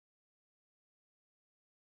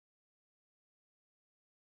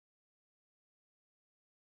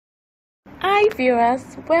Hi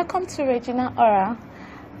viewers, welcome to Regina Aura.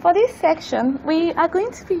 For this section, we are going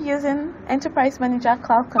to be using Enterprise Manager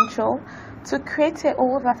Cloud Control to create a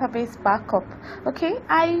old database backup. Okay,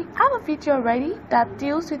 I have a video ready that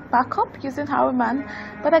deals with backup using Harriman,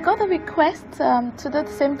 but I got a request to do the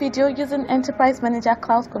same video using Enterprise Manager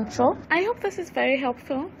Cloud Control. I hope this is very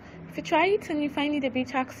helpful. If you try it and you find it a bit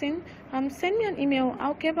taxing, send me an email.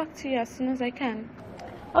 I'll get back to you as soon as I can.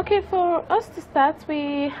 Okay, for us to start,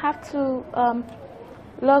 we have to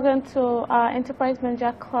log into our Enterprise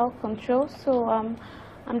Manager Cloud Control. So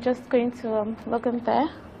I'm just going to log in there.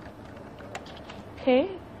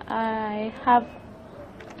 Okay, I have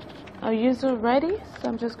a user ready, so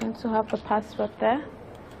I'm just going to have the password there.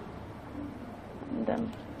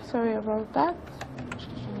 And sorry about that.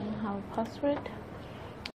 I have a password.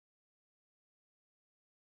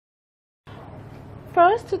 For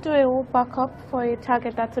us to do a whole backup for a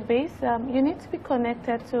target database, you need to be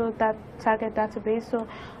connected to that target database. So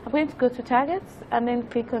I'm going to go to targets and then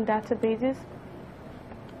click on databases.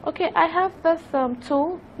 Okay, I have this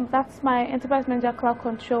tool, that's my Enterprise Manager Cloud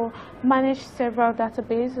Control, manage several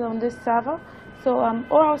databases on this server. So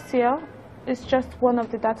ORCL is just one of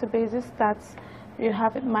the databases that you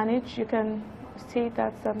have it managed. You can see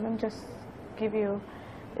that, let me just give you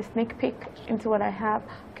a sneak peek into what I have.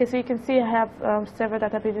 Okay, so you can see I have several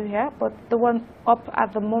databases here, but the one up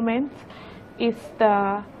at the moment is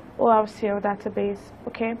the ORCL database.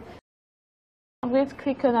 Okay, I'm going to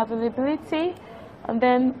click on availability, and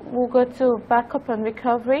then we'll go to backup and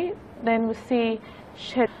recovery. Then we see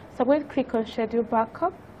schedule. So I'm going to click on schedule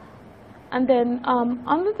backup, and then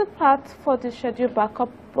under the part for the schedule backup,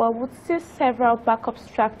 we'll see several backup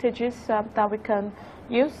strategies that we can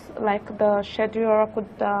use, like the schedule Oracle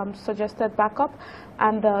suggested backup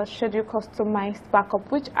and the schedule customized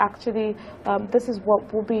backup, which actually this is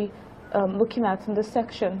what we'll be looking at in this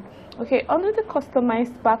section. Okay, under the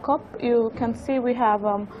customized backup, you can see we have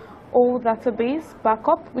old database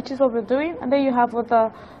backup, which is what we're doing, and then you have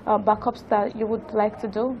other backups that you would like to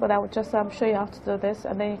do, but I would just show you how to do this,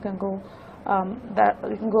 and then you can go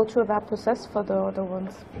through that process for the other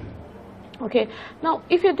ones. Okay, now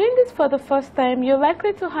if you're doing this for the first time, you're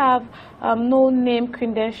likely to have no name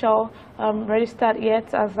credential registered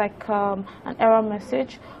yet as like an error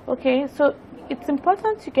message. Okay, so it's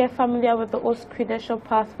important to get familiar with the host credential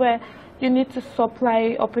path where you need to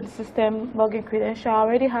supply operating system login credential. I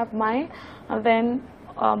already have mine, and then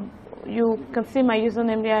you can see my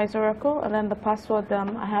username there is Oracle, and then the password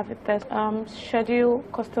I have it there. Schedule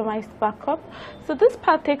customized backup. So this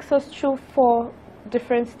part takes us through 4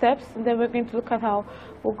 different steps, and then we're going to look at how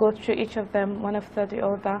we'll go through each of them one after the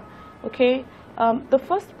other. Okay, the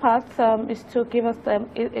first part is to give us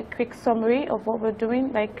a quick summary of what we're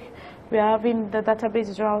doing. Like, we're having the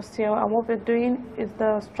database ORCL, and what we're doing is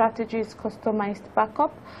the strategy is customized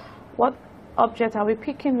backup. What object are we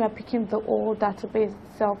picking? We're picking the old database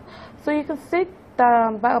itself. So you can see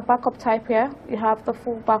the backup type here. You have the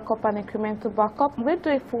full backup and incremental backup. I'm going to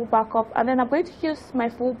do a full backup, and then I'm going to use my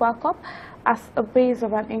full backup as a base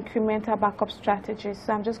of an incremental backup strategy.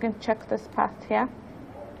 So I'm just going to check this path here.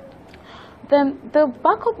 Then the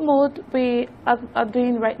backup mode we are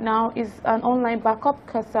doing right now is an online backup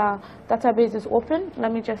because our database is open.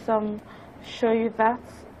 Let me just show you that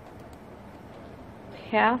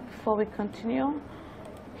here before we continue.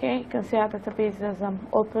 Okay, you can see our database is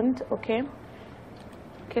opened. Okay,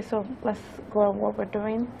 so let's go on what we're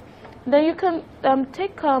doing. Then you can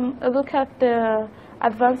take a look at the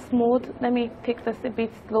advanced mode. Let me take this a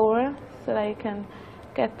bit slower so that you can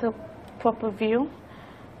get the proper view.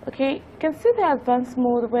 Okay, you can see the advanced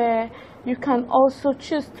mode where you can also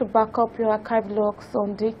choose to back up your archive logs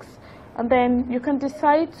on disks, and then you can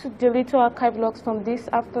decide to delete your archive logs from this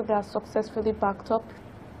after they are successfully backed up.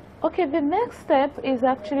 Okay, the next step is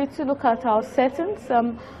actually to look at our settings.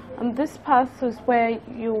 And this path is where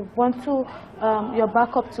you want to your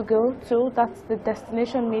backup to go to. That's the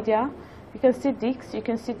destination media. You can see disks, you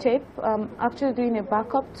can see tape. Actually doing a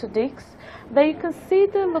backup to disks. Then you can see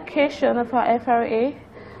the location of our FRA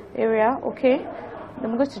area. Okay,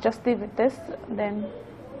 I'm going to just leave it this, then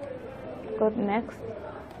go next.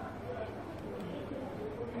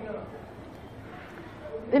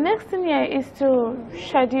 The next thing here is to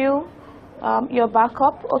schedule your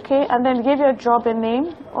backup, okay, and then give your job a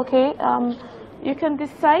name. Okay, you can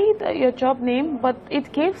decide your job name, but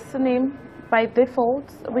it gives the name by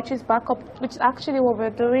default, which is backup, which is actually what we're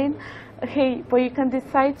doing. Okay, but you can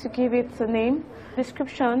decide to give it a name.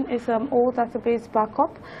 Description is old database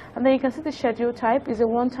backup, and then you can see the schedule type is a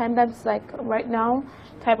one-time, that's like right now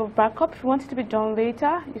type of backup. If you want it to be done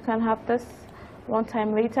later, you can have this one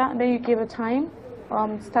time later, and then you give a time.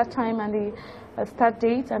 start time and the start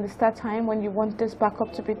date and the start time when you want this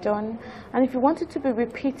backup to be done. And if you want it to be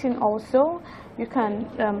repeating also, you can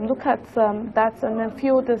look at that and then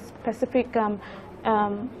fill the specific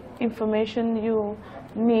information you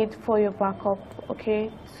need for your backup,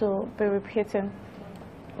 okay, so be repeating,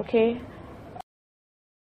 okay.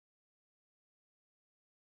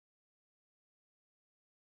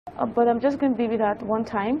 But I'm just going to leave it at one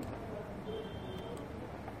time.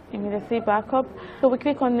 Immediately backup. So we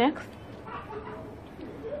click on next.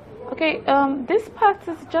 Okay, this part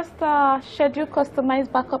is just a schedule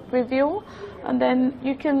customized backup review, and then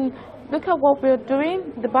you can look at what we're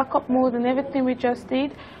doing, the backup mode and everything we just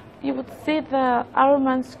did. You would see the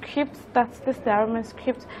Arrowman script, that's the Arrowman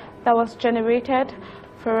script that was generated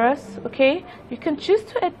for us, okay. You can choose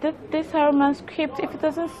to edit this Arrowman script if it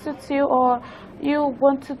doesn't suit you, or you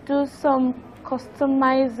want to do some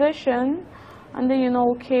customization and then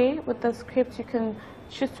okay with the script, you can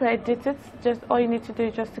choose to edit it. Just all you need to do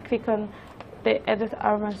is just to click on the edit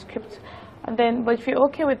Arrowman script, and then but if you're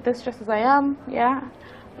okay with this just as I am, yeah,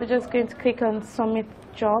 we're just going to click on submit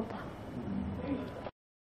job.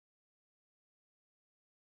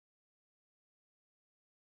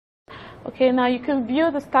 Okay, now you can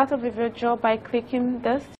view the status of your job by clicking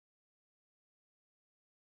this.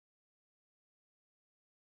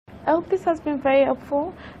 I hope this has been very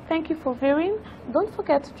helpful. Thank you for viewing. Don't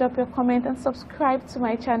forget to drop your comment and subscribe to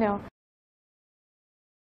my channel.